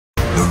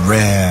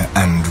rare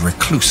and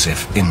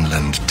reclusive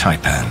inland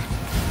taipan,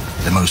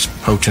 the most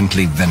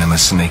potently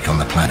venomous snake on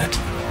the planet.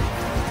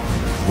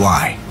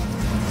 Why?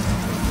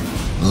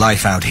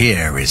 Life out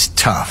here is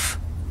tough.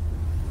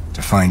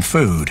 To find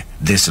food,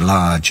 this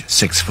large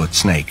 6-foot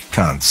snake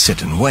can't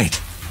sit and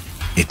wait.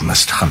 It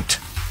must hunt.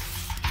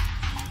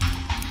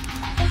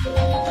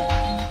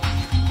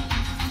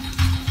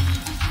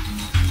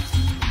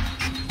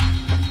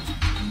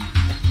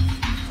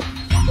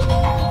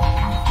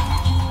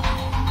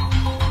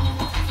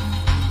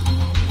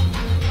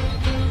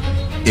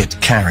 It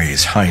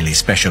carries highly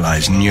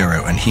specialized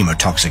neuro and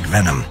hemotoxic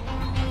venom.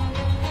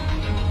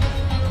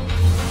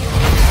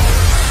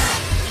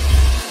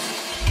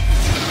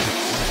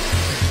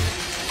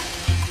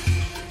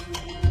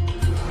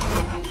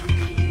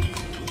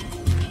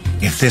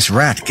 If this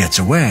rat gets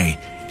away,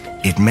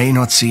 it may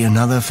not see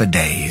another for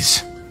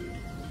days.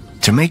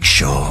 To make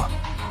sure,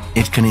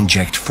 it can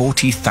inject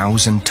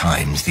 40,000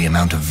 times the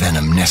amount of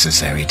venom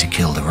necessary to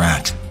kill the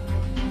rat.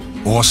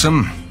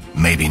 Awesome?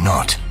 Maybe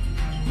not.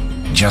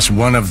 Just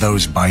one of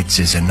those bites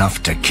is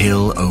enough to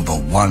kill over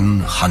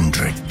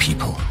 100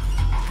 people.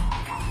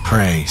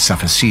 Prey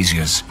suffer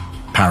seizures,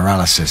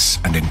 paralysis,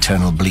 and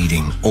internal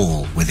bleeding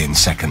all within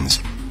seconds.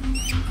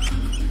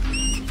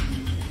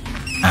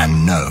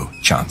 And no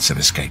chance of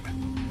escape.